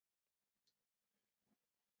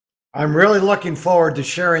I'm really looking forward to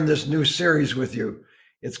sharing this new series with you.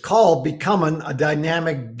 It's called Becoming a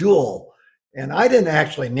Dynamic Dual. And I didn't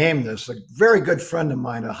actually name this. A very good friend of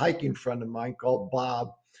mine, a hiking friend of mine called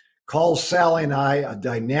Bob, calls Sally and I a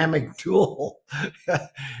dynamic dual.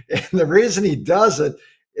 And the reason he does it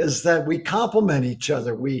is that we complement each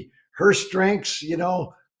other. Her strengths,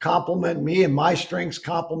 complement me, and my strengths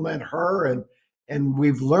complement her. And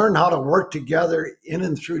we've learned how to work together in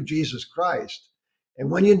and through Jesus Christ. And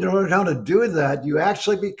when you learn how to do that, you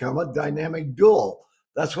actually become a dynamic dual.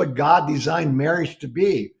 That's what God designed marriage to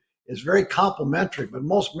be. It's very complementary, but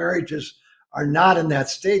most marriages are not in that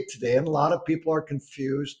state today. And a lot of people are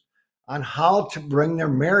confused on how to bring their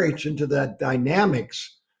marriage into that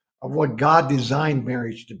dynamics of what God designed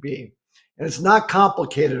marriage to be. And it's not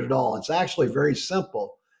complicated at all. It's actually very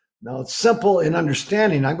simple. Now, it's simple in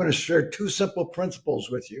understanding. I'm going to share two simple principles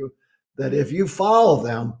with you that if you follow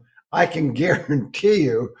them, I can guarantee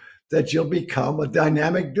you that you'll become a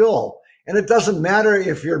dynamic dual. And it doesn't matter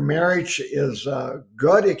if your marriage is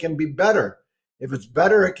good, it can be better. If it's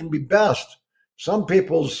better, it can be best. Some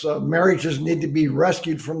people's marriages need to be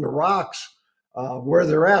rescued from the rocks where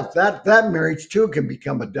they're at. That marriage too can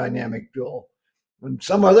become a dynamic dual. When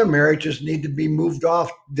some other marriages need to be moved off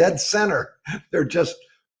dead center, they're just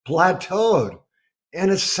plateaued.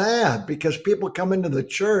 And it's sad because people come into the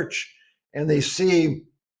church and they see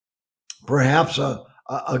perhaps a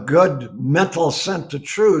good mental assent to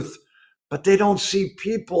truth, but they don't see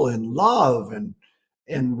people in love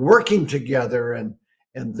and working together. And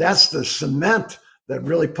that's the cement that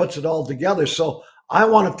really puts it all together. So I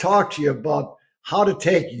want to talk to you about how to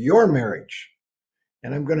take your marriage.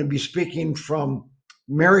 And I'm going to be speaking from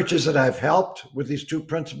marriages that I've helped with these two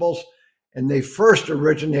principles. And they first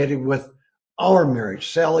originated with our marriage,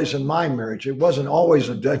 Sally's and my marriage. It wasn't always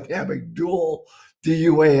a dynamic dual,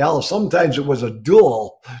 D-U-A-L. Sometimes it was a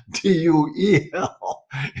dual, D-U-E-L.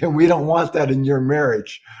 And we don't want that in your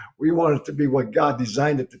marriage. We want it to be what God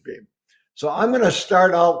designed it to be. So I'm going to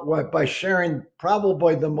start out by sharing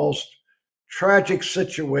probably the most tragic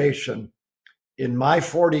situation in my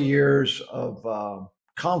 40 years of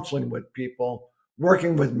counseling with people,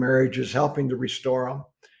 working with marriages, helping to restore them.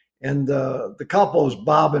 And the couple is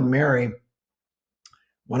Bob and Mary.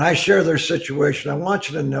 When I share their situation, I want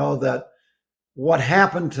you to know that what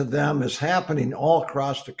happened to them is happening all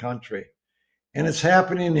across the country. And it's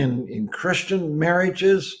happening in Christian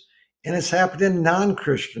marriages, and it's happening in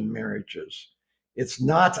non-Christian marriages. It's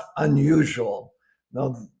not unusual.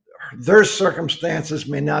 Now, their circumstances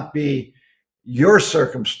may not be your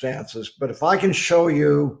circumstances, but if I can show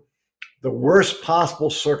you the worst possible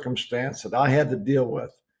circumstance that I had to deal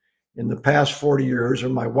with in the past 40 years, or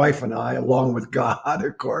my wife and I, along with God,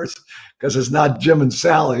 of course, because it's not Jim and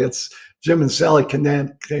Sally, it's Jim and Sally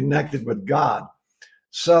connected with God.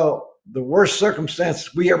 So the worst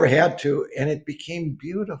circumstances we ever had to, and it became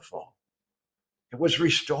beautiful. It was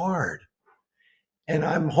restored. And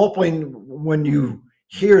I'm hoping when you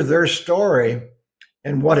hear their story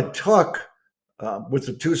and what it took with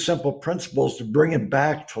the two simple principles to bring it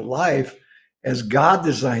back to life as God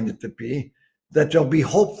designed it to be, that there'll be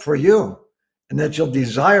hope for you and that you'll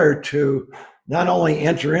desire to not only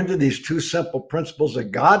enter into these two simple principles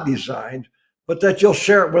that God designed, but that you'll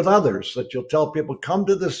share it with others, that you'll tell people, come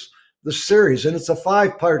to this series. And it's a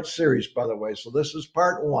 5-part series, by the way. So this is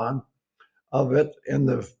part 1 of it. And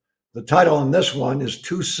the title on this one is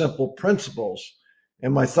Two Simple Principles.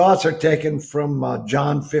 And my thoughts are taken from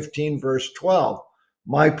John 15, verse 12.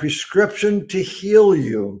 My prescription to heal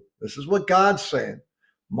you. This is what God's saying.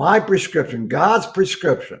 My prescription, God's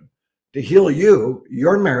prescription to heal you,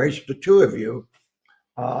 your marriage, the two of you,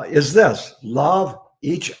 is this: love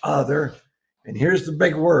each other. And here's the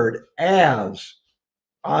big word: as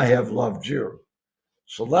I have loved you.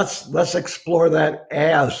 So let's explore that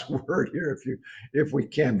 "as" word here, if we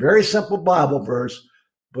can. Very simple Bible verse,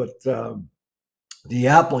 but the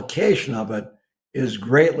application of it is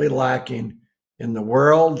greatly lacking in the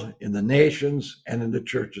world, in the nations, and in the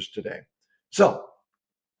churches today. So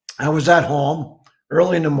I was at home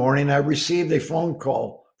early in the morning. I received a phone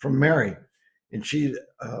call from Mary, and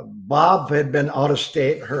Bob had been out of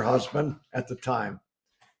state, her husband at the time.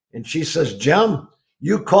 And she says, Jim,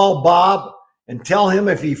 you call Bob and tell him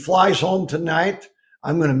if he flies home tonight,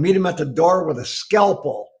 I'm going to meet him at the door with a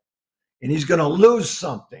scalpel and he's going to lose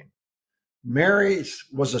something. Mary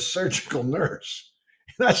was a surgical nurse.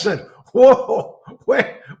 And I said, whoa,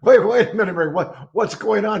 wait a minute, Mary, what's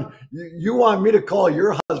going on? You want me to call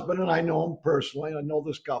your husband, and I know him personally, I know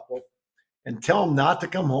this couple, and tell him not to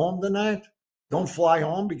come home tonight? Don't fly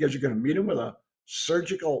home because you're going to meet him with a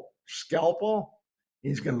surgical scalpel?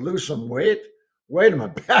 He's going to lose some weight? wait a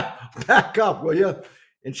minute, back up, will you?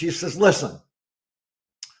 And she says, listen,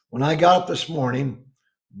 when I got up this morning,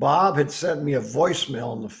 Bob had sent me a voicemail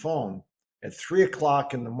on the phone at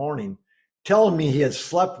 3:00 in the morning, telling me he had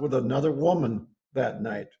slept with another woman that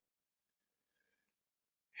night.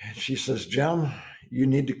 And she says, Jim, you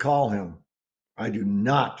need to call him. I do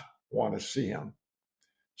not want to see him.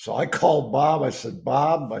 So I called Bob. I said,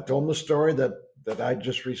 Bob, I told him the story that I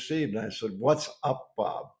just received. And I said, what's up,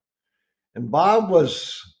 Bob? And Bob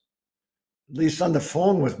was, at least on the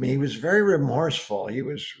phone with me, he was very remorseful. He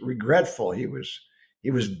was regretful. He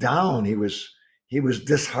was down. He was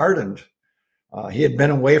disheartened. He had been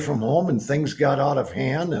away from home and things got out of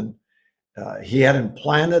hand, and he hadn't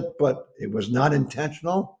planned it, but it was not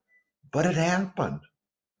intentional, but it happened.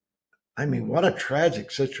 I mean, what a tragic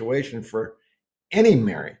situation for any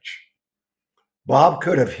marriage. Bob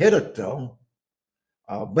could have hid it though,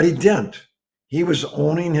 but he didn't. He was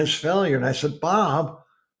owning his failure. And I said, Bob,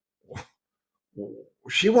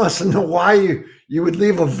 she wants to know why you would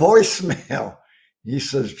leave a voicemail. He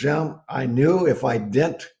says, Jim, I knew if I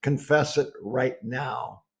didn't confess it right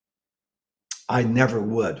now, I never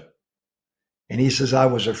would. And he says, I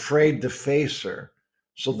was afraid to face her.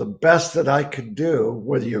 So the best that I could do,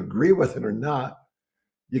 whether you agree with it or not,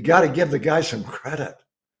 you got to give the guy some credit.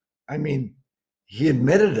 I mean, he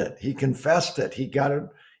admitted it. He confessed it. He got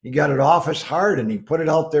it off his heart and he put it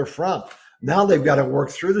out there front. Now they've got to work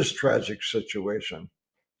through this tragic situation.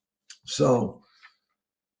 So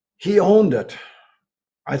he owned it.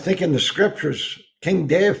 I think in the scriptures, King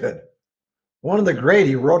David, one of the great,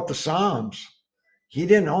 he wrote the Psalms. He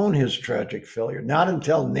didn't own his tragic failure, not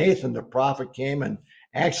until Nathan, the prophet, came and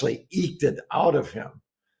actually eked it out of him.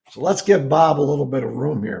 So let's give Bob a little bit of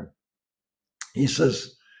room here. He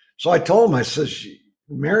says, so I told him, I says,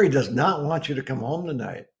 Mary does not want you to come home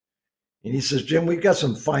tonight. And he says, Jim, we've got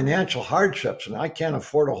some financial hardships and I can't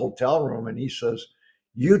afford a hotel room. And he says,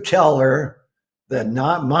 you tell her that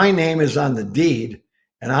not my name is on the deed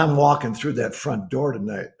and I'm walking through that front door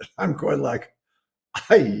tonight. I'm going like,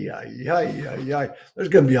 ay. There's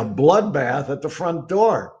going to be a bloodbath at the front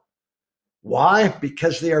door. Why?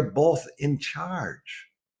 Because they are both in charge.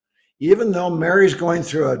 Even though Mary's going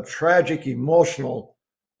through a tragic emotional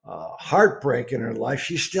heartbreak in her life,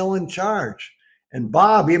 she's still in charge. And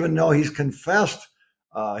Bob, even though he's confessed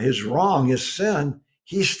his wrong, his sin,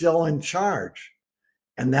 he's still in charge.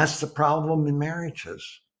 And that's the problem in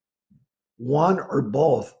marriages. One or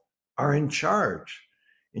both are in charge.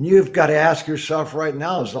 And you've got to ask yourself right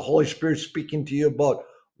now, is the Holy Spirit speaking to you about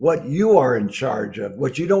what you are in charge of,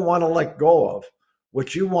 what you don't want to let go of,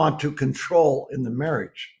 what you want to control in the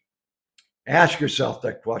marriage? Ask yourself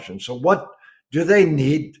that question. So what do they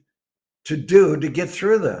need to do to get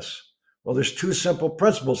through this? Well, there's two simple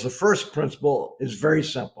principles. The first principle is very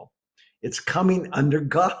simple. It's coming under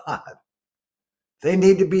God. They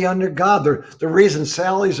need to be under God. The reason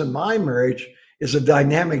Sally's in my marriage is a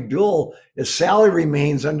dynamic dual is Sally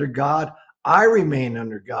remains under God. I remain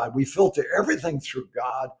under God. We filter everything through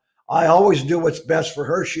God. I always do what's best for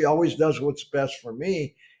her. She always does what's best for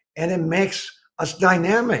me. And it makes us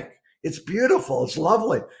dynamic. It's beautiful. It's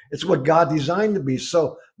lovely. It's what God designed to be.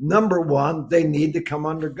 So number one, they need to come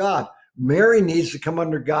under God. Mary needs to come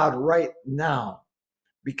under God right now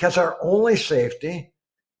because our only safety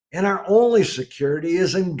and our only security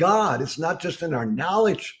is in God. It's not just in our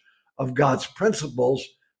knowledge of God's principles,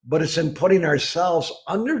 but it's in putting ourselves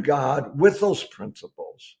under God with those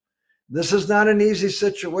principles. This is not an easy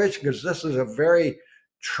situation because this is a very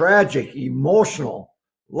tragic, emotional,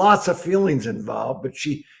 lots of feelings involved, but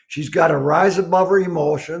she's got to rise above her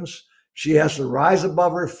emotions. She has to rise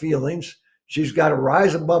above her feelings. She's got to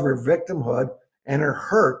rise above her victimhood and her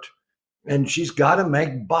hurt. And she's got to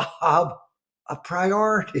make Bob a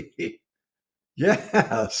priority.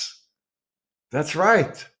 Yes, that's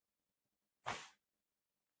right.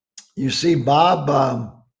 You see, Bob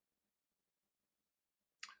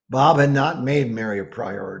had not made Mary a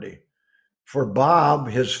priority. For Bob,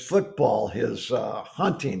 his football, his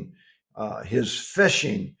hunting, his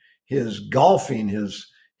fishing, his golfing,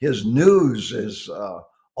 his news is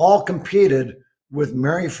all competed with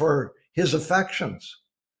Mary for his affections.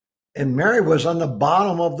 And Mary was on the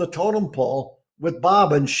bottom of the totem pole with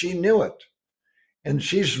Bob, and she knew it. And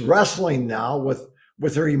she's wrestling now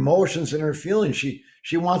with her emotions and her feelings.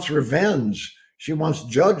 She wants revenge. She wants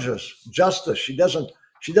justice. She doesn't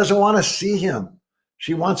want to see him.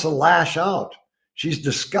 She wants to lash out. She's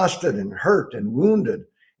disgusted and hurt and wounded.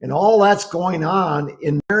 And all that's going on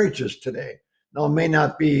in marriages today. Now, it may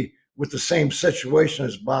not be with the same situation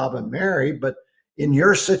as Bob and Mary, but in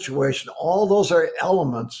your situation, all those are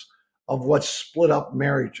elements of what split up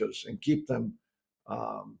marriages and keep them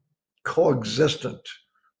coexistent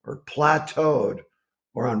or plateaued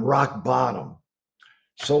or on rock bottom.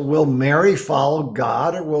 So will Mary follow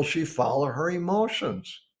God or will she follow her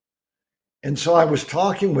emotions? And so I was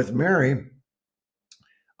talking with Mary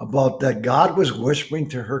about that God was whispering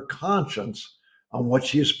to her conscience on what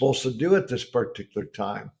she is supposed to do at this particular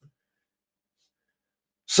time.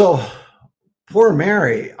 So poor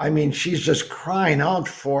Mary, I mean, she's just crying out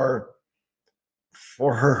for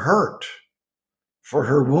her hurt, for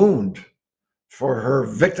her wound, for her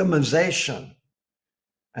victimization.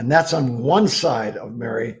 And that's on one side of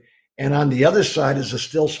Mary. And on the other side is a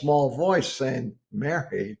still small voice saying,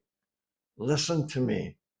 Mary, listen to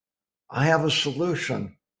me. I have a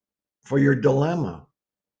solution for your dilemma.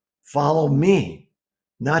 Follow me,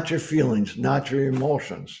 not your feelings, not your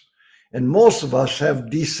emotions. And most of us have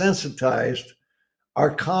desensitized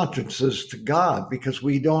our consciences to God because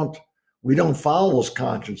we don't follow those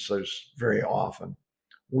consciences very often.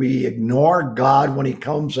 We ignore God when he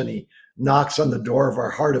comes and he knocks on the door of our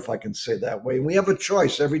heart, if I can say that way. And we have a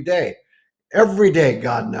choice every day. Every day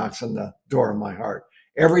God knocks on the door of my heart.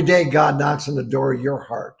 Every day God knocks on the door of your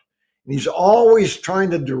heart. And he's always trying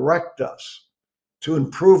to direct us to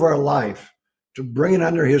improve our life, to bring it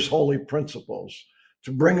under his holy principles,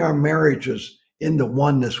 to bring our marriages into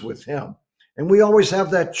oneness with him. And we always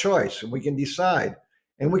have that choice, and we can decide.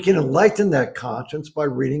 And we can enlighten that conscience by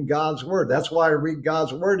reading God's word. That's why I read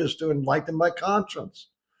God's word, is to enlighten my conscience.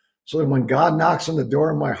 So that when God knocks on the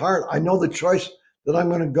door of my heart, I know the choice that I'm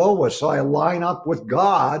going to go with. So I line up with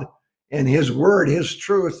God and his word, his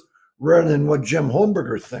truth, rather than what Jim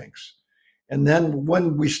Honberger thinks. And then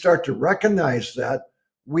when we start to recognize that,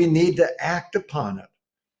 we need to act upon it,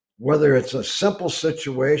 whether it's a simple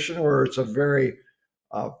situation or it's a very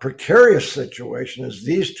precarious situation, as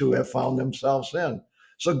these two have found themselves in.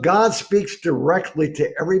 So God speaks directly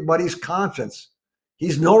to everybody's conscience.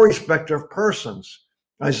 He's no respecter of persons.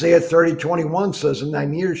 Isaiah 30:21 says, "In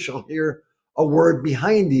thine ears shall hear a word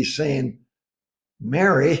behind thee saying,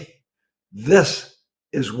 Mary, this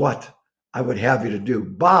is what I would have you to do.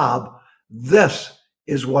 Bob, this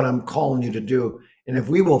is what I'm calling you to do." And if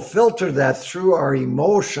we will filter that through our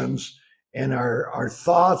emotions and our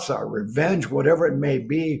thoughts, our revenge, whatever it may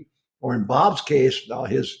be, or in Bob's case, now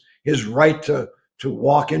his right to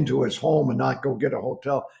walk into his home and not go get a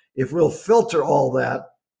hotel, if we'll filter all that,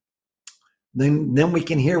 then we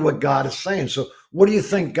can hear what God is saying. So what do you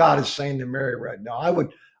think God is saying to Mary right now?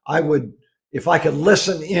 I would, if I could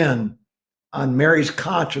listen in on Mary's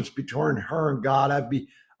conscience between her and God,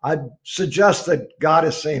 I'd suggest that God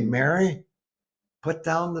is saying, Mary, put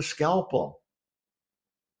down the scalpel.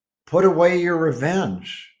 Put away your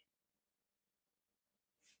revenge.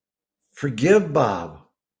 Forgive Bob.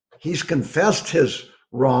 He's confessed his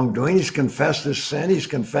wrongdoing. He's confessed his sin. He's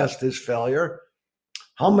confessed his failure.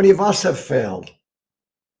 How many of us have failed?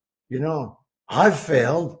 You know, I've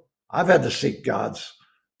failed. I've had to seek God's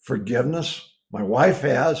forgiveness. My wife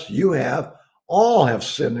has. You have. All have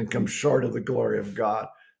sinned and come short of the glory of God.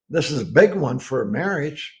 This is a big one for a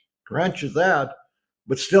marriage. Grant you that.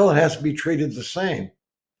 But still it has to be treated the same.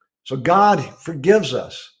 So God forgives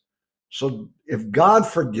us. So if God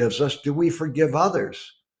forgives us, do we forgive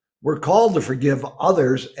others? We're called to forgive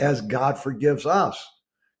others as God forgives us.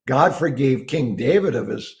 God forgave King David of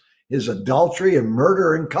his adultery and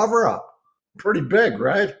murder and cover-up. Pretty big,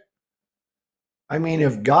 right? I mean,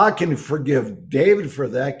 if God can forgive David for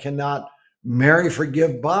that, cannot Mary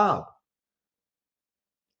forgive Bob?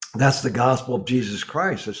 That's the gospel of Jesus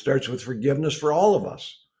Christ. It starts with forgiveness for all of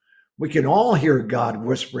us. We can all hear God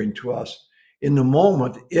whispering to us in the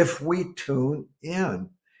moment if we tune in.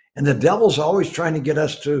 And the devil's always trying to get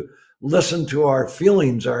us to listen to our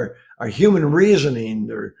feelings, our human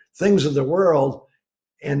reasoning, or things of the world.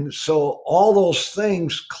 And so all those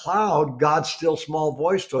things cloud God's still small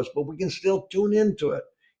voice to us, but we can still tune into it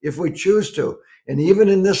if we choose to. And even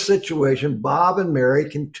in this situation, Bob and Mary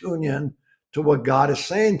can tune in to what God is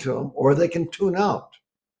saying to them, or they can tune out.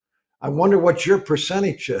 I wonder what your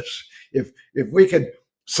percentage is. If we could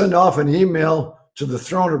send off an email to the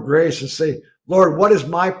throne of grace and say, Lord, what is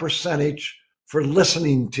my percentage for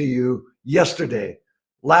listening to you yesterday,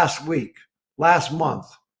 last week, last month,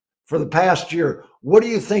 for the past year? What do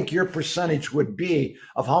you think your percentage would be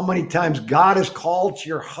of how many times God has called to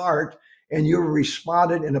your heart and you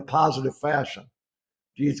responded in a positive fashion?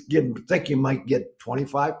 Do you think you might get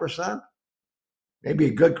 25%? Maybe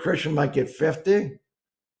a good Christian might get 50%.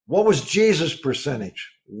 What was Jesus'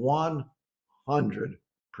 percentage? 100%.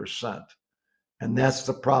 And that's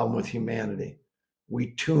the problem with humanity.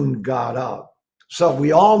 We tune God out. So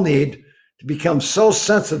we all need to become so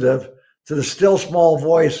sensitive to the still small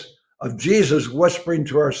voice of Jesus whispering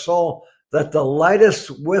to our soul that the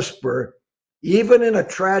lightest whisper, even in a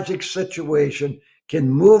tragic situation, can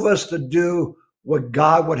move us to do what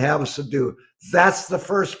God would have us to do. That's the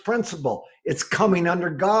first principle. It's coming under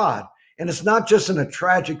God. And it's not just in a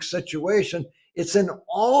tragic situation, it's in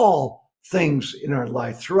all things in our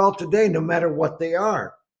life throughout the day, no matter what they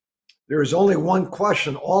are. There is only one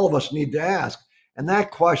question all of us need to ask. And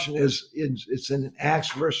that question it's in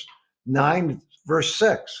Acts verse 9, verse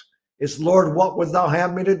 6. It's, Lord, what would thou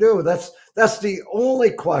have me to do? That's the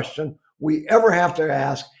only question we ever have to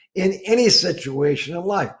ask in any situation in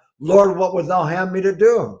life. Lord, what would thou have me to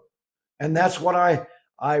do? And that's what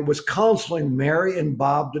I was counseling Mary and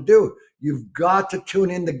Bob to do. You've got to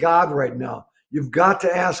tune into God right now. You've got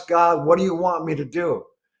to ask God, what do you want me to do?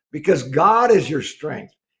 Because God is your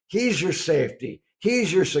strength. He's your safety.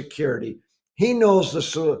 He's your security. He knows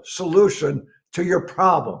the solution to your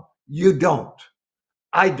problem. You don't.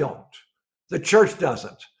 I don't. The church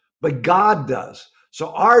doesn't, but God does.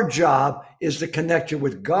 So our job is to connect you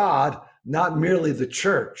with God, not merely the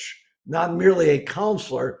church, not merely a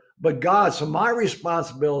counselor, but God. So my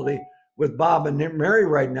responsibility with Bob and Mary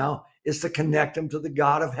right now is to connect them to the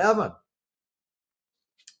God of heaven.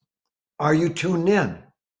 Are you tuned in?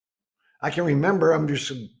 I can remember, I'm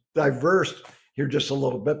just diverse here just a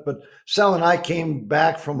little bit, but Sal and I came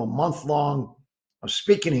back from a month-long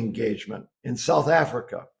speaking engagement in South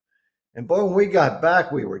Africa. And boy, when we got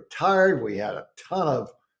back, we were tired. We had a ton of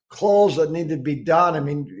clothes that needed to be done. I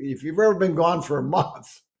mean, if you've ever been gone for a month.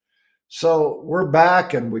 So we're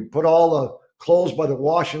back and we put all the clothes by the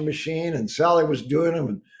washing machine and Sally was doing them.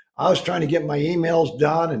 And I was trying to get my emails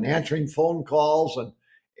done and answering phone calls.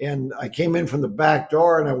 And I came in from the back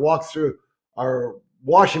door and I walked through our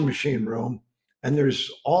washing machine room and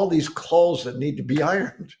there's all these clothes that need to be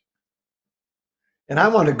ironed. And I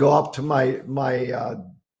want to go up to my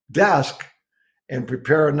desk and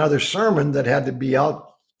prepare another sermon that had to be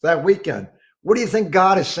out that weekend. What do you think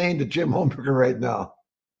God is saying to Jim Honberger right now?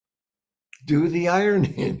 Do the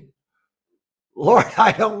ironing. Lord,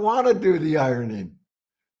 I don't want to do the ironing.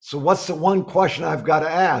 So what's the one question I've got to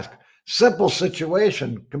ask? Simple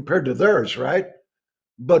situation compared to theirs, right?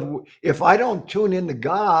 But if I don't tune into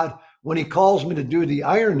God when he calls me to do the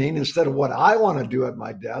ironing instead of what I want to do at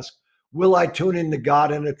my desk, will I tune into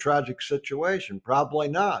God in a tragic situation? Probably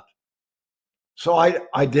not. So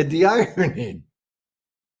I did the ironing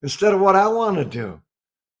instead of what I want to do.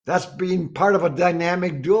 That's being part of a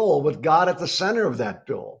dynamic duel with God at the center of that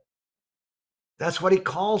duel. That's what he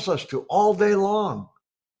calls us to all day long.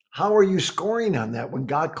 How are you scoring on that when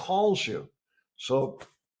God calls you? So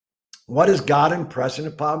what is God impressing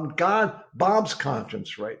upon Bob's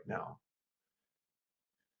conscience right now?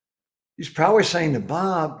 He's probably saying to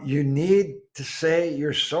Bob, you need to say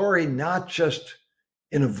you're sorry, not just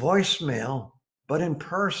in a voicemail, but in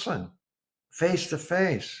person, face to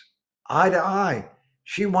face, eye to eye.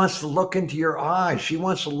 She wants to look into your eyes. She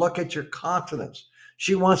wants to look at your confidence.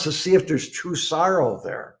 She wants to see if there's true sorrow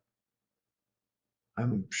there.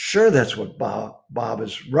 I'm sure that's what Bob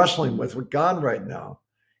is wrestling with God right now.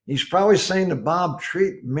 He's probably saying to Bob,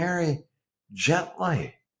 treat Mary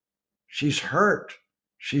gently. She's hurt.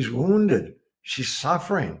 She's wounded. She's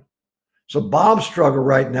suffering. So Bob's struggle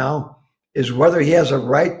right now is whether he has a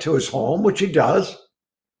right to his home, which he does.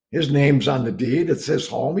 His name's on the deed. It's his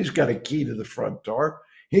home. He's got a key to the front door.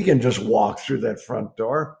 He can just walk through that front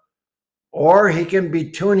door. Or he can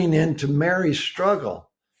be tuning into Mary's struggle.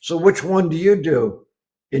 So which one do you do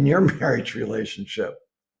in your marriage relationship?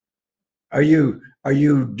 Are you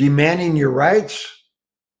demanding your rights?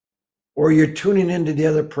 Or are you tuning into the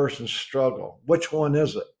other person's struggle? Which one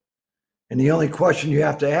is it? And the only question you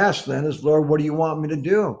have to ask then is, Lord, what do you want me to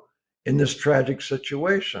do in this tragic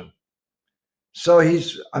situation? So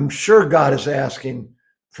I'm sure God is asking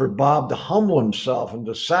for Bob to humble himself and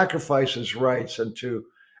to sacrifice his rights and to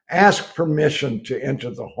ask permission to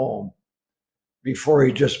enter the home before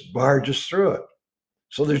he just barges through it.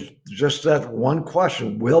 So there's just that one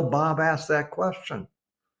question. Will Bob ask that question?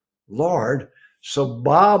 Lord, so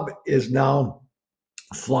Bob is now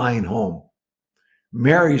flying home.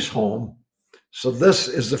 Mary's home. So this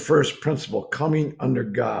is the first principle, coming under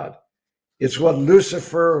God. It's what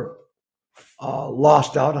Lucifer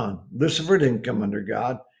lost out on. Lucifer didn't come under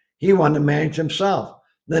God. He wanted to manage himself.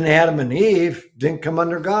 Then Adam and Eve didn't come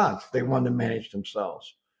under God. They wanted to manage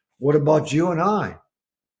themselves. What about you and I?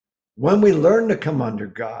 When we learn to come under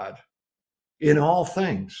God in all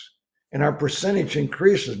things, and our percentage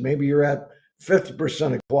increases, maybe you're at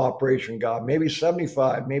 50% of cooperation, God, maybe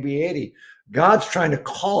 75, maybe 80. God's trying to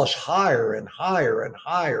call us higher and higher and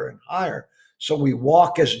higher and higher. So we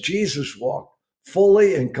walk as Jesus walked,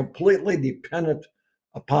 fully and completely dependent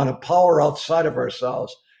upon a power outside of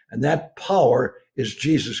ourselves. And that power is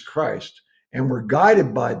Jesus Christ. And we're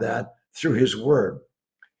guided by that through his word.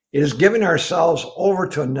 It is giving ourselves over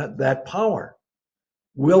to that power.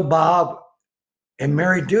 Will Bob and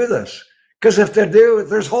Mary do this? Because if they do,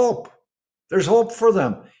 there's hope. There's hope for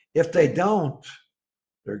them. If they don't,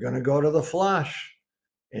 they're going to go to the flesh.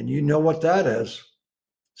 And you know what that is.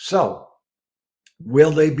 So,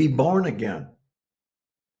 will they be born again?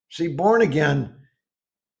 See, born again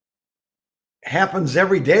happens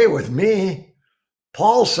every day with me.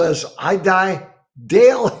 Paul says, I die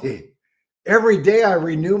daily. Every day I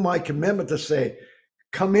renew my commitment to say,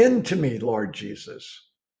 come into me, Lord Jesus.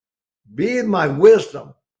 Be my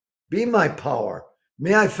wisdom. Be my power.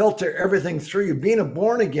 May I filter everything through you. Being a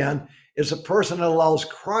born again is a person that allows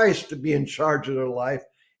Christ to be in charge of their life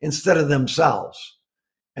instead of themselves.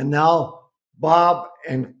 And now Bob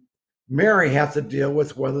and Mary have to deal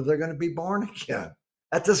with whether they're going to be born again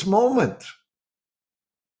at this moment.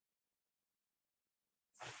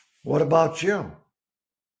 What about you?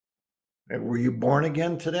 Were you born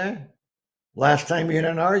again today? Last time you had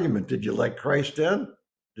an argument, did you let Christ in?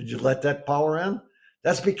 Did you let that power in?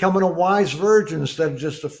 That's becoming a wise virgin instead of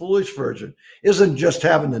just a foolish virgin. Isn't just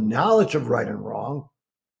having the knowledge of right and wrong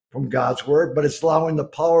from God's word, but it's allowing the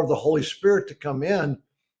power of the Holy Spirit to come in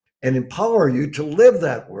and empower you to live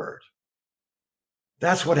that word.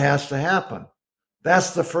 That's what has to happen.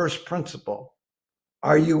 That's the first principle.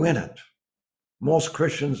 Are you in it? Most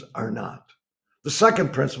Christians are not. The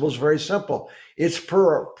second principle is very simple. It's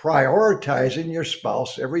prioritizing your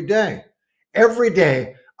spouse every day. Every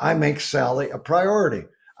day, I make Sally a priority.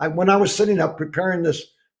 When I was sitting up preparing this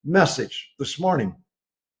message this morning,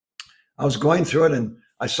 I was going through it and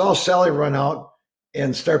I saw Sally run out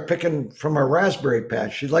and start picking from her raspberry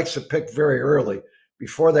patch. She likes to pick very early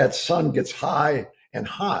before that sun gets high and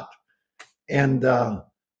hot. And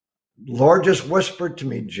Lord just whispered to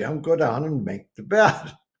me, Jim, go down and make the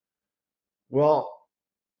bed. Well,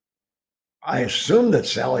 I assumed that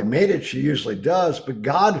Sally made it. She usually does, but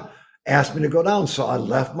God asked me to go down. So I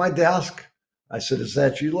left my desk. I said, is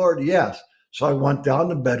that you, Lord? Yes. So I went down,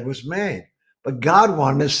 the bed was made. But God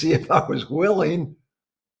wanted to see if I was willing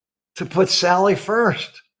to put Sally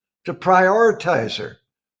first, to prioritize her,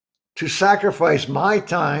 to sacrifice my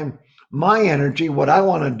time, my energy, what I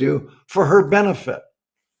want to do for her benefit.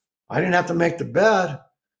 I didn't have to make the bed,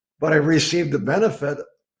 but I received the benefit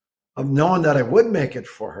of knowing that I would make it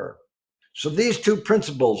for her. So these two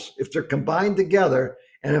principles, if they're combined together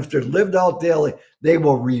and if they're lived out daily, they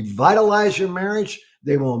will revitalize your marriage.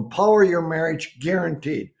 They will empower your marriage,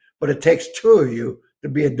 guaranteed. But it takes two of you to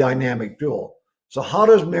be a dynamic duo. So how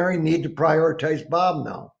does Mary need to prioritize Bob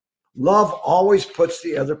now? Love always puts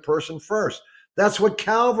the other person first. That's what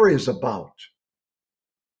Calvary is about.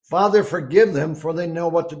 Father, forgive them, for they know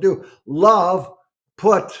what to do. Love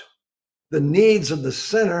put the needs of the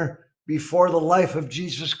sinner before the life of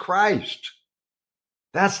Jesus Christ.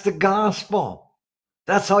 That's the gospel.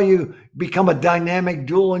 That's how you become a dynamic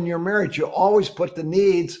duo in your marriage. You always put the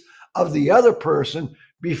needs of the other person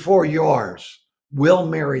before yours. Will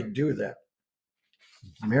Mary do that?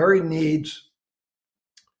 Mary needs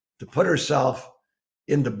to put herself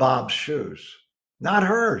into Bob's shoes, not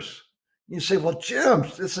hers. You say, well, Jim,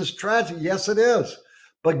 this is tragic. Yes, it is.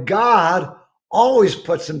 But God always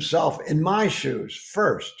puts himself in my shoes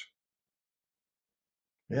first.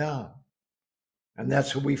 Yeah. And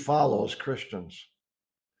that's who we follow as Christians.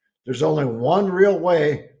 There's only one real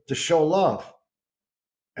way to show love,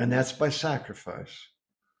 and that's by sacrifice.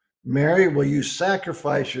 Mary, will you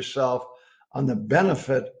sacrifice yourself on the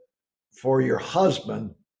benefit for your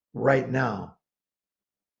husband right now?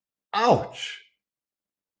 Ouch.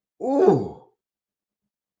 Ooh.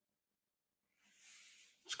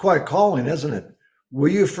 It's quite a calling, isn't it?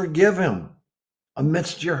 Will you forgive him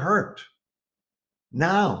amidst your hurt?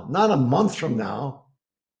 Now, not a month from now,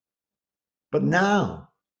 but now,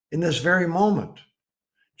 in this very moment.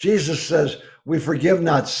 Jesus says, we forgive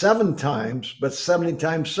not 7 times, but 70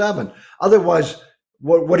 times 7. Otherwise,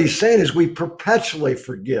 what he's saying is we perpetually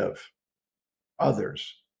forgive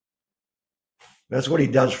others. That's what he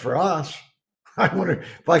does for us. I wonder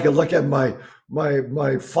if I could look at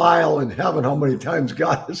my file in heaven, how many times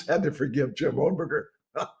God has had to forgive Jim Honberger.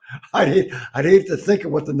 I'd hate to think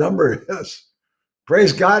of what the number is.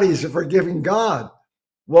 Praise God, he's a forgiving God.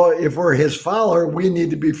 Well, if we're his follower, we need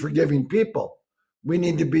to be forgiving people. We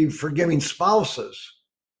need to be forgiving spouses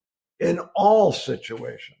in all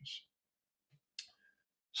situations.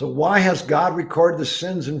 So why has God recorded the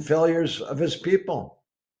sins and failures of his people?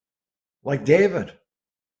 Like David.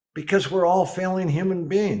 Because we're all failing human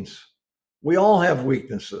beings. We all have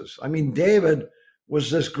weaknesses. I mean, David was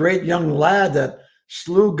this great young lad that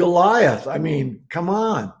slew Goliath. I mean, come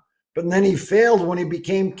on. But then he failed when he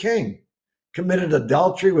became king, committed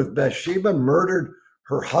adultery with Bathsheba, murdered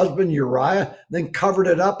her husband Uriah, then covered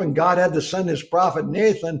it up, and God had to send his prophet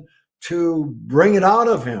Nathan to bring it out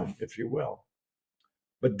of him, if you will.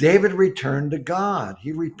 But David returned to God.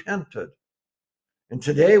 He repented. And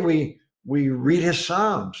today we read his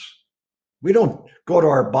Psalms. We don't go to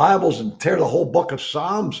our Bibles and tear the whole book of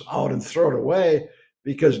Psalms out and throw it away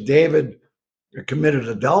because David committed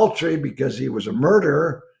adultery, because he was a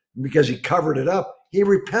murderer, because he covered it up. He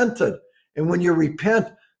repented. And when you repent,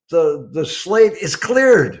 the slate is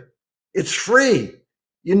cleared. It's free.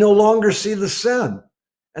 You no longer see the sin.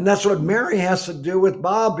 And that's what Mary has to do with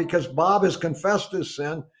Bob, because Bob has confessed his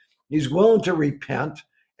sin. He's willing to repent.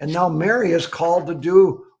 And now Mary is called to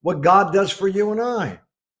do what God does for you and I.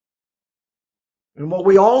 And what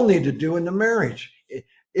we all need to do in the marriage.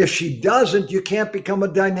 If she doesn't, you can't become a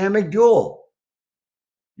dynamic dual.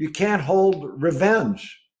 You can't hold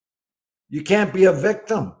revenge. You can't be a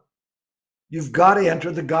victim. You've got to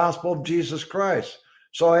enter the gospel of Jesus Christ.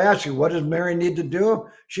 So I ask you, what does Mary need to do?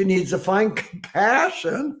 She needs to find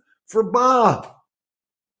compassion for Bob.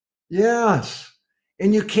 Yes.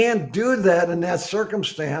 And you can't do that in that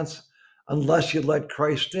circumstance unless you let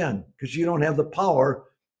Christ in, because you don't have the power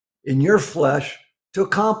in your flesh to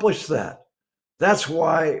accomplish that. That's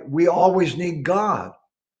why we always need God.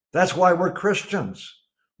 That's why we're Christians.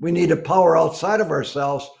 We need a power outside of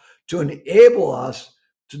ourselves to enable us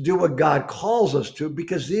to do what God calls us to,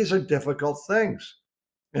 because these are difficult things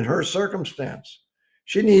in her circumstance.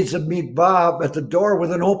 She needs to meet Bob at the door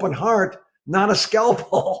with an open heart, not a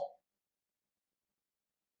scalpel.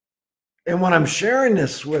 And when I'm sharing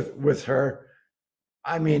this with her,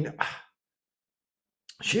 I mean,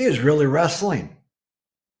 she is really wrestling,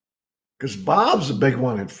 because Bob's the big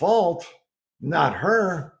one at fault, not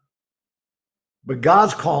her. But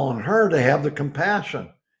God's calling her to have the compassion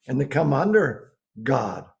and to come under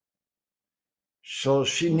God. So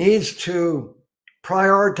she needs to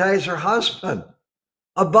prioritize her husband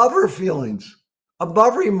above her feelings,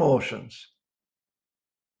 above her emotions.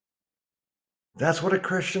 That's what a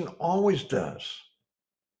Christian always does.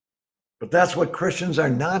 But that's what Christians are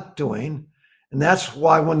not doing. And that's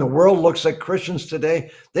why when the world looks at Christians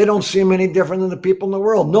today, they don't seem any different than the people in the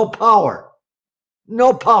world. No power.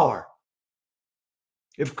 No power.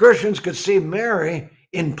 If Christians could see Mary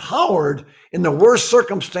empowered in the worst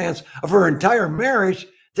circumstance of her entire marriage,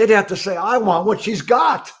 they'd have to say, I want what she's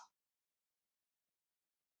got.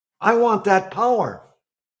 I want that power.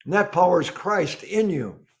 And that power is Christ in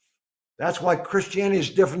you. That's why Christianity is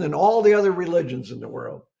different than all the other religions in the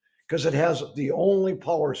world, because it has the only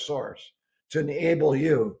power source to enable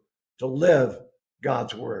you to live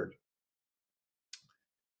God's word.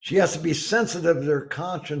 She has to be sensitive to her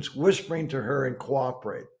conscience whispering to her and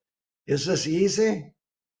cooperate. Is this easy?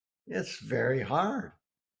 It's very hard.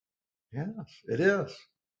 Yes, it is.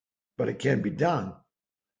 But it can be done.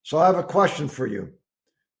 So I have a question for you.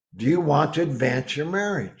 Do you want to advance your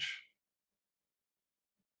marriage?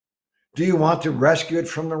 Do you want to rescue it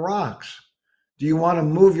from the rocks? Do you want to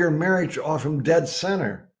move your marriage off from dead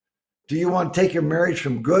center? Do you want to take your marriage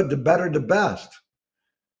from good to better to best?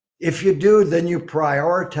 If you do, then you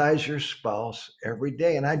prioritize your spouse every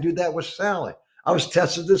day. And I do that with Sally. I was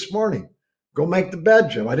tested this morning. Go make the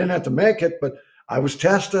bed, Jim. I didn't have to make it, but I was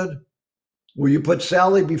tested. Will you put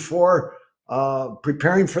Sally before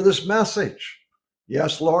preparing for this message?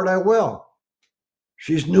 Yes, Lord, I will.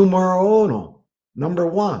 She's numero uno, number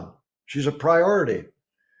one. She's a priority.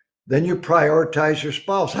 Then you prioritize your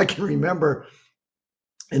spouse. I can remember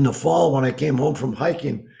in the fall when I came home from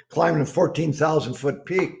hiking, climbing a 14,000 foot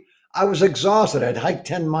peak. I was exhausted. I'd hiked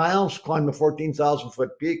 10 miles, climbed a 14,000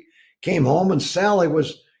 foot peak, came home, and Sally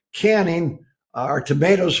was canning our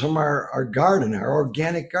tomatoes from our garden, our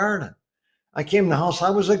organic garden. I came in the house, I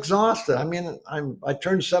was exhausted. I mean, I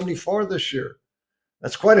turned 74 this year.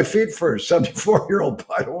 That's quite a feat for a 74-year-old,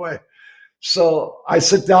 by the way. So I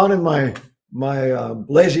sit down in my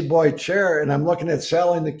lazy boy chair, and I'm looking at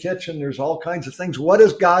Sally in the kitchen. There's all kinds of things. What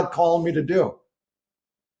is God calling me to do?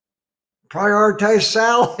 Prioritize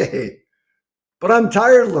Sally. But I'm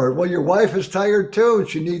tired, Lord. Well, your wife is tired too, and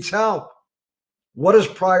she needs help. What does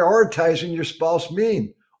prioritizing your spouse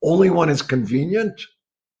mean? Only when it's convenient?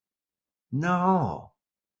 No.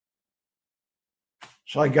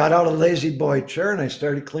 So I got out a lazy boy chair and I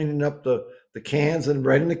started cleaning up the cans, and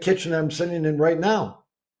right in the kitchen I'm sitting in right now.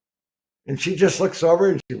 And she just looks over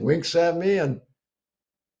and she winks at me, and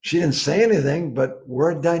she didn't say anything, but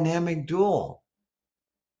we're a dynamic duo.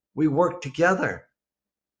 We work together.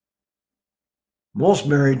 Most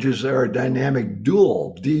marriages are a dynamic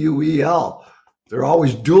duel, D-U-E-L. They're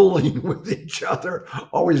always dueling with each other,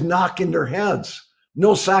 always knocking their heads,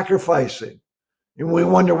 no sacrificing. And we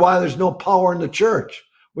wonder why there's no power in the church.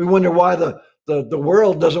 We wonder why the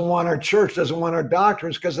world doesn't want our church, doesn't want our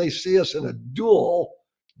doctrines, because they see us in a duel,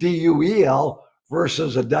 D-U-E-L,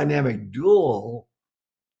 versus a dynamic duel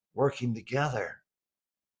working together.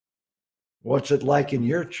 What's it like in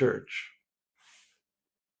your church?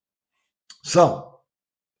 So,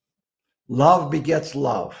 love begets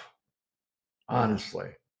love, honestly.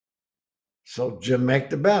 So, Jim, make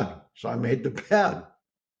the bed. So I made the bed.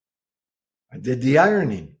 I did the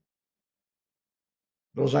ironing.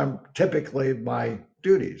 Those are typically my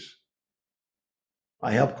duties.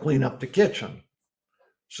 I help clean up the kitchen.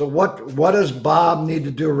 So what does Bob need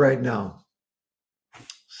to do right now?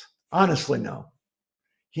 Honestly, no.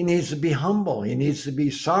 He needs to be humble. He needs to be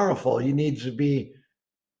sorrowful. He needs to be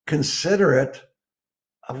considerate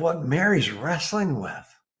of what Mary's wrestling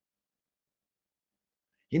with.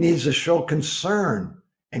 He needs to show concern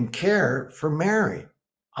and care for Mary,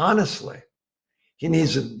 honestly. He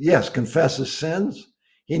needs to, yes, confess his sins.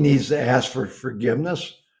 He needs to ask for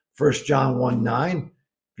forgiveness. 1 John 1:9.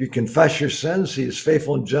 If you confess your sins, he is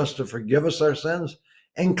faithful and just to forgive us our sins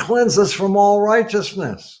and cleanse us from all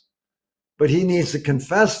righteousness. But he needs to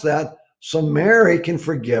confess that so Mary can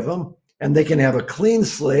forgive him and they can have a clean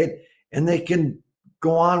slate and they can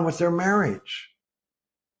go on with their marriage.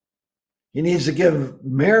 He needs to give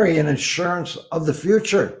Mary an assurance of the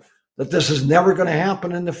future, that this is never going to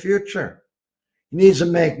happen in the future. He needs to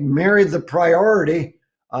make Mary the priority,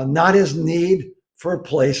 not his need for a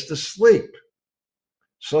place to sleep.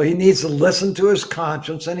 So he needs to listen to his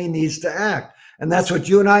conscience and he needs to act. And that's what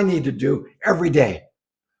you and I need to do every day.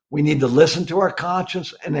 We need to listen to our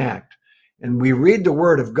conscience and act. And we read the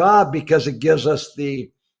Word of God because it gives us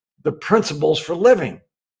the principles for living.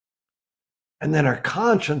 And then our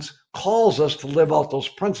conscience calls us to live out those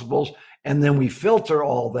principles. And then we filter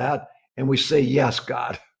all that and we say, yes,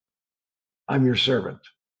 God, I'm your servant.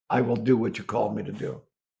 I will do what you called me to do.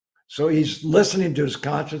 So he's listening to his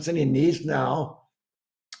conscience and he needs now,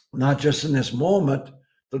 not just in this moment,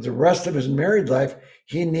 but the rest of his married life,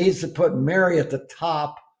 he needs to put Mary at the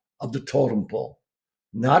top of the totem pole.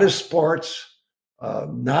 Not his sports,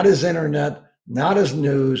 not his internet, not his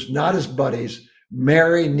news, not his buddies.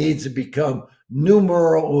 Mary needs to become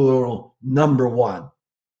numero number one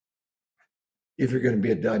if you're going to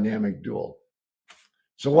be a dynamic duel.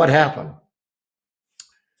 So what happened?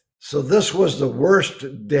 So this was the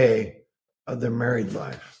worst day of their married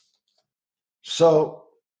life. So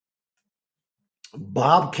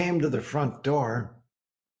Bob came to the front door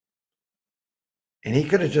and he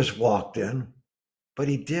could have just walked in, but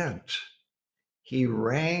he didn't. He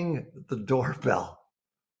rang the doorbell.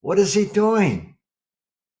 What is he doing?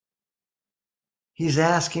 He's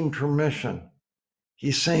asking permission.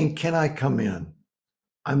 He's saying, can I come in?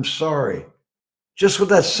 I'm sorry. Just with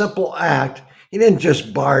that simple act, he didn't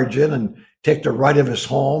just barge in and take the right of his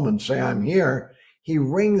home and say, I'm here. He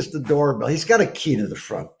rings the doorbell. He's got a key to the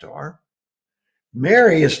front door.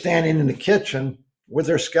 Mary is standing in the kitchen with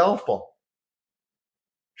her scalpel.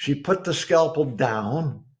 She put the scalpel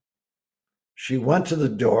down. She went to the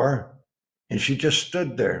door and she just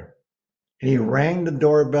stood there. And he rang the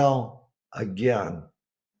doorbell again.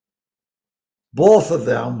 Both of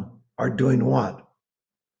them are doing what?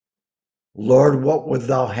 Lord, what would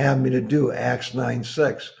thou have me to do? Acts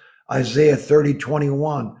 9:6. Isaiah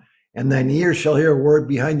 30:21. And thine ears shall hear a word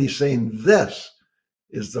behind thee saying, this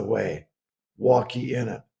is the way, walk ye in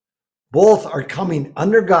it. Both are coming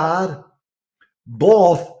under God.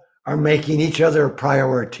 Both are making each other a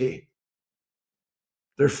priority.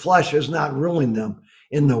 Their flesh is not ruling them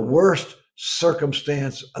in the worst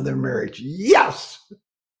circumstance of their marriage. Yes,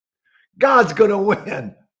 God's going to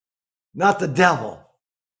win, not the devil.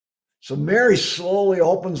 So Mary slowly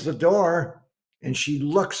opens the door and she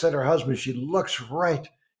looks at her husband. She looks right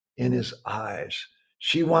in his eyes.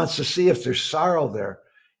 She wants to see if there's sorrow there.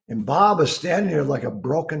 And Bob is standing there like a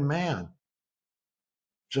broken man.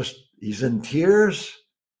 Just, he's in tears.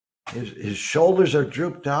 His shoulders are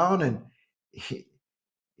drooped down and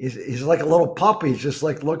he's like a little puppy. He's just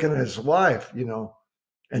like looking at his wife, you know,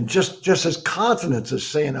 and just his countenance is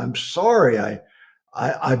saying, I'm sorry.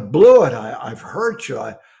 I blew it. I've hurt you.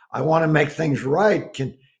 I want to make things right.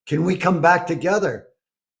 Can we come back together?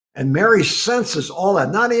 And Mary senses all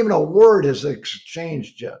that. Not even a word is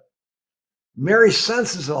exchanged yet. Mary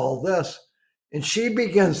senses all this and she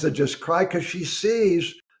begins to just cry because she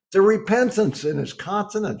sees the repentance in his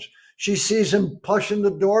countenance. She sees him pushing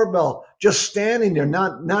the doorbell, just standing there,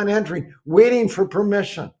 not entering, waiting for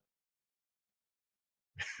permission.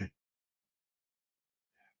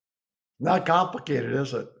 Not complicated,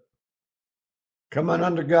 is it? Coming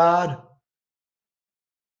under God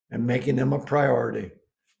and making him a priority.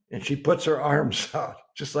 And she puts her arms out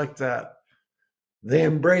just like that. They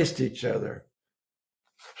embraced each other.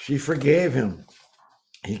 She forgave him.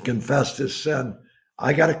 He confessed his sin.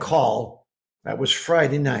 I got a call. That was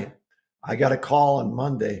Friday night. I got a call on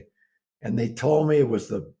Monday, and they told me it was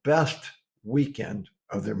the best weekend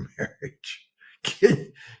of their marriage.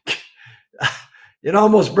 It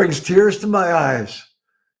almost brings tears to my eyes,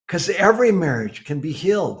 because every marriage can be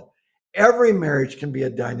healed. Every marriage can be a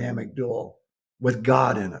dynamic duel with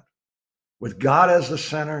God in it, with God as the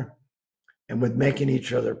center and with making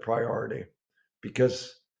each other priority.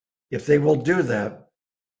 Because if they will do that,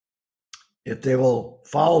 if they will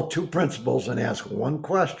follow two principles and ask one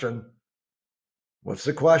question, what's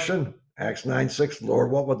the question? Acts 9:6,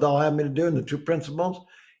 Lord, what would thou have me to do? In the two principles,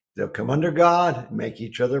 they'll come under God and make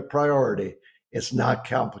each other priority. It's not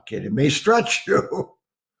complicated. It may stretch you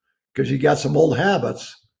because you got some old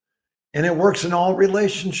habits, and it works in all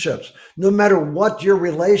relationships. No matter what your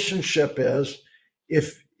relationship is,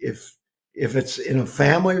 if it's in a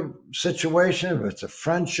family situation, if it's a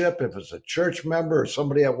friendship, if it's a church member or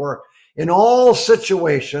somebody at work, in all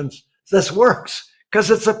situations, this works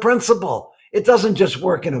because it's a principle. It doesn't just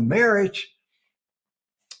work in a marriage.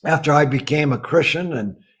 After I became a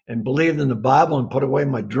Christian and believed in the Bible and put away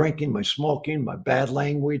my drinking, my smoking, my bad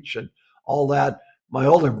language, and all that, my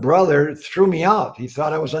older brother threw me out. He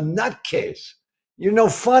thought I was a nutcase. You're no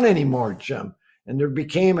fun anymore, Jim. And there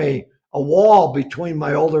became a wall between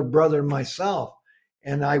my older brother and myself.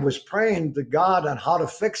 And I was praying to God on how to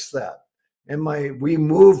fix that. And we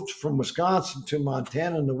moved from Wisconsin to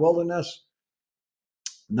Montana in the wilderness.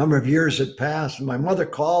 A number of years had passed, and my mother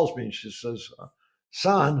calls me and she says,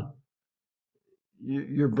 son,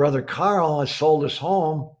 your brother Carl has sold his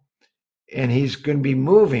home and he's going to be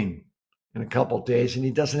moving in a couple of days and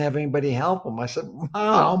he doesn't have anybody help him. I said,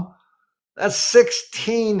 Mom, that's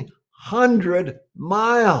 1,600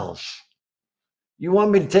 miles. You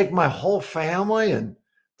want me to take my whole family and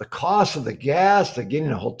the cost of the gas to get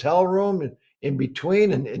in a hotel room in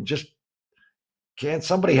between and just can't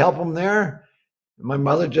somebody help him there? And my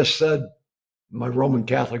mother just said, my Roman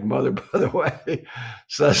Catholic mother, by the way,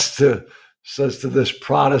 says to this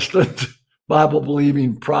Protestant,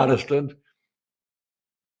 Bible-believing Protestant,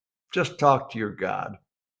 just talk to your God.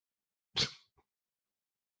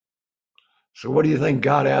 So what do you think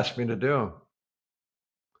God asked me to do?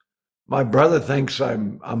 My brother thinks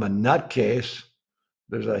I'm a nutcase.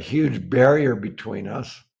 There's a huge barrier between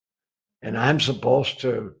us, and I'm supposed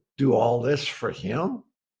to do all this for him?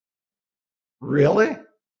 Really?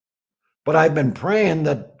 But I've been praying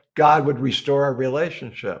that God would restore our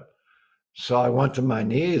relationship. So I went to my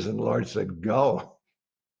knees and the Lord said, go.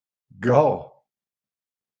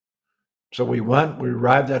 So we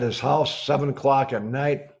arrived at his house, 7:00 at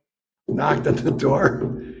night, knocked at the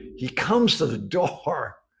door. He comes to the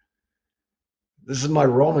door. This is my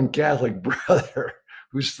Roman Catholic brother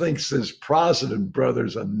who thinks his Protestant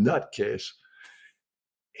brother's a nutcase.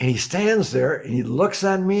 And he stands there and he looks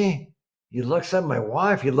at me. He looks at my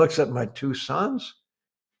wife. He looks at my two sons.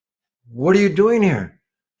 What are you doing here?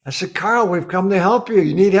 I said, Carl, we've come to help you.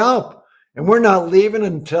 You need help. And we're not leaving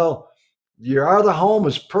until your other home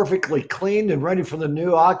is perfectly cleaned and ready for the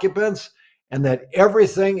new occupants, and that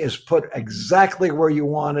everything is put exactly where you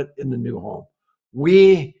want it in the new home.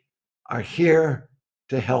 We are here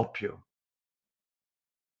to help you.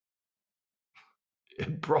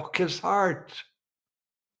 It broke his heart.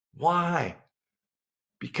 Why?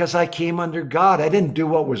 Because I came under God. I didn't do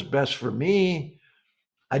what was best for me.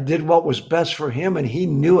 I did what was best for him, and he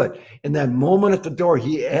knew it. In that moment at the door,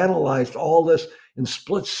 he analyzed all this in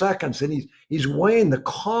split seconds, and he's weighing the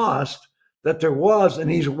cost that there was,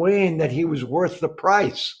 and he's weighing that he was worth the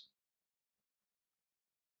price.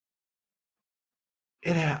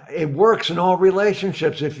 It works in all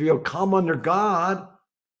relationships. If you'll come under God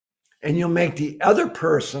and you'll make the other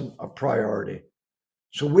person a priority.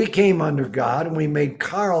 So we came under God and we made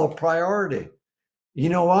Carl a priority. You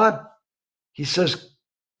know what? He says,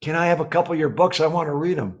 can I have a couple of your books? I want to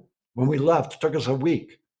read them. When we left, it took us a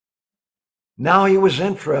week. Now he was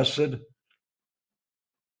interested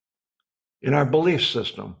in our belief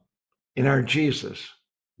system, in our Jesus.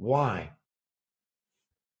 Why?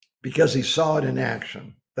 Because he saw it in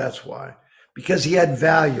action. That's why. Because he had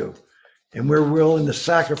value, and we're willing to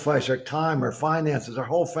sacrifice our time, our finances, our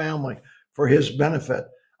whole family for his benefit.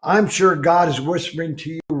 I'm sure God is whispering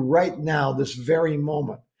to you right now, this very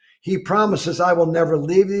moment. He promises, I will never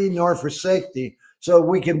leave thee nor forsake thee. So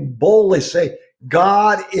we can boldly say,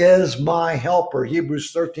 God is my helper.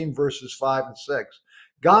 Hebrews 13, verses 5 and 6.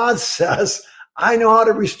 God says, I know how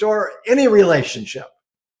to restore any relationship.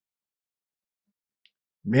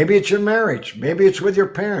 Maybe it's your marriage. Maybe it's with your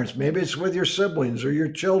parents. Maybe it's with your siblings or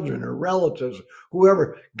your children or relatives,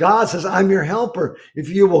 whoever. God says, I'm your helper. If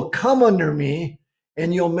you will come under me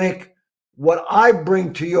and you'll make what I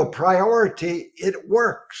bring to you a priority, it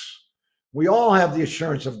works. We all have the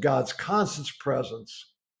assurance of God's constant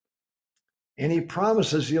presence. And he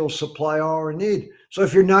promises he'll supply all our need. So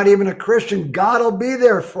if you're not even a Christian, God will be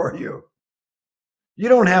there for you. You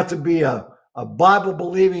don't have to be a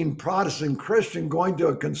Bible-believing Protestant Christian going to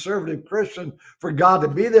a conservative Christian for God to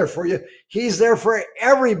be there for you. He's there for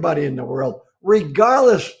everybody in the world,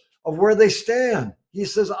 regardless of where they stand. He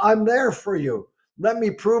says, I'm there for you. Let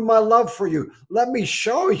me prove my love for you. Let me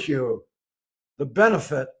show you the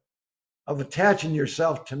benefit of attaching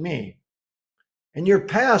yourself to me. And your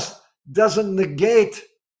past doesn't negate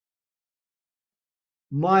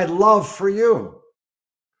my love for you.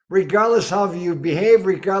 Regardless how you behave,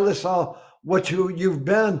 regardless of what you've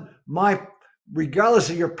been, regardless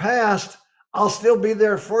of your past, I'll still be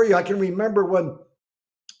there for you. I can remember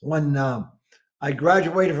when I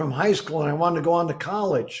graduated from high school and I wanted to go on to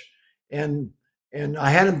college, and I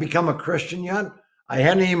hadn't become a Christian yet. I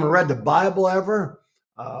hadn't even read the Bible ever.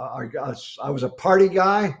 I was a party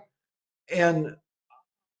guy, and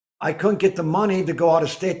I couldn't get the money to go out of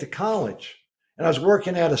state to college. And I was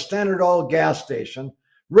working at a Standard Oil gas station.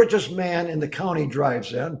 Richest man in the county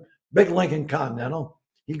drives in, big Lincoln Continental.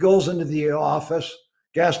 He goes into the office,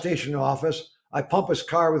 gas station office. I pump his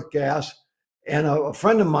car with gas, and a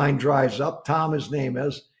friend of mine drives up, Tom, his name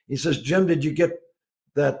is. He says, Jim, did you get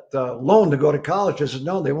that loan to go to college? I said,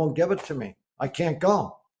 no, they won't give it to me. I can't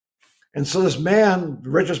go. And so this man, the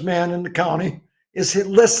richest man in the county, is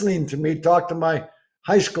listening to me talk to my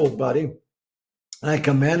high school buddy. And I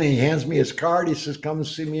come in and he hands me his card. He says, come and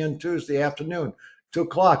see me on Tuesday afternoon, 2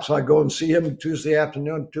 o'clock. So I go and see him Tuesday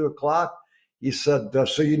afternoon, 2 o'clock. He said,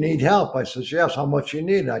 so you need help? I says, yes. How much you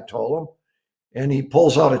need? I told him. And he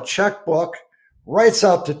pulls out a checkbook, writes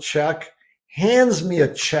out the check, hands me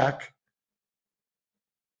a check,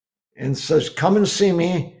 and says, come and see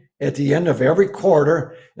me at the end of every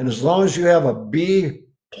quarter. And as long as you have a B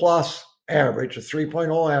plus average, a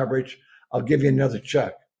 3.0 average, I'll give you another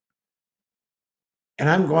check. And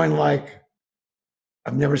I'm going like,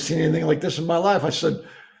 I've never seen anything like this in my life. I said,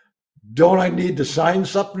 don't I need to sign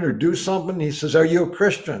something or do something? He says, are you a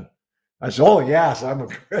Christian? I said, oh, yes, I'm a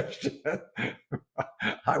Christian.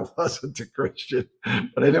 I wasn't a Christian,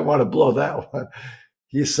 but I didn't want to blow that one.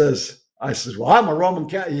 I says, well, I'm a Roman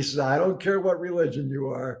Catholic. He says, I don't care what religion you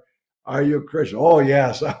are. Are you a Christian? Oh,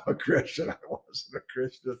 yes, I'm a Christian. I wasn't a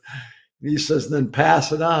Christian. He says, then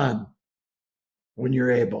pass it on when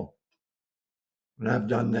you're able. And I've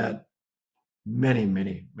done that many,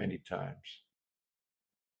 many, many times.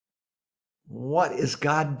 What is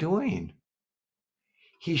God doing?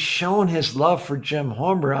 He's shown his love for Jim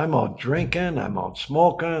Honberger. I'm out drinking, I'm out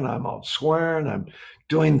smoking, I'm out swearing, I'm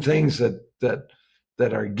doing things that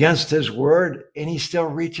are against his word, and he still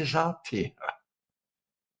reaches out to you.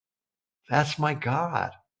 That's my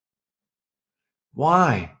God.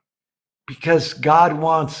 Why? Because God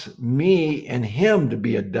wants me and him to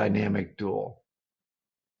be a dynamic dual.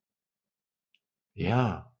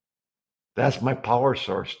 Yeah, that's my power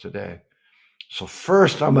source today. So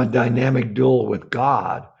first, I'm a dynamic dual with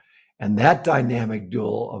God, and that dynamic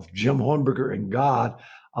dual of Jim Honberger and God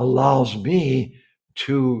allows me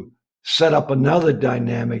to set up another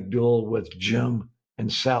dynamic dual with Jim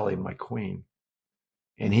and Sally, my queen.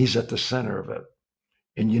 And he's at the center of it.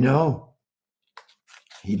 And you know,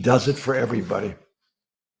 he does it for everybody.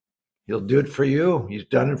 He'll do it for you. He's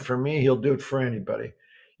done it for me. He'll do it for anybody.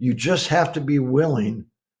 You just have to be willing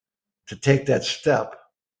to take that step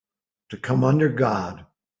to come under God.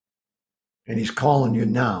 And he's calling you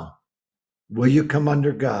now. Will you come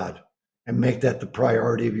under God and make that the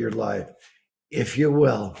priority of your life? If you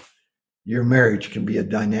will, your marriage can be a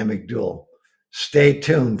dynamic dual. Stay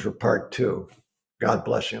tuned for part 2. God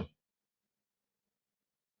bless you.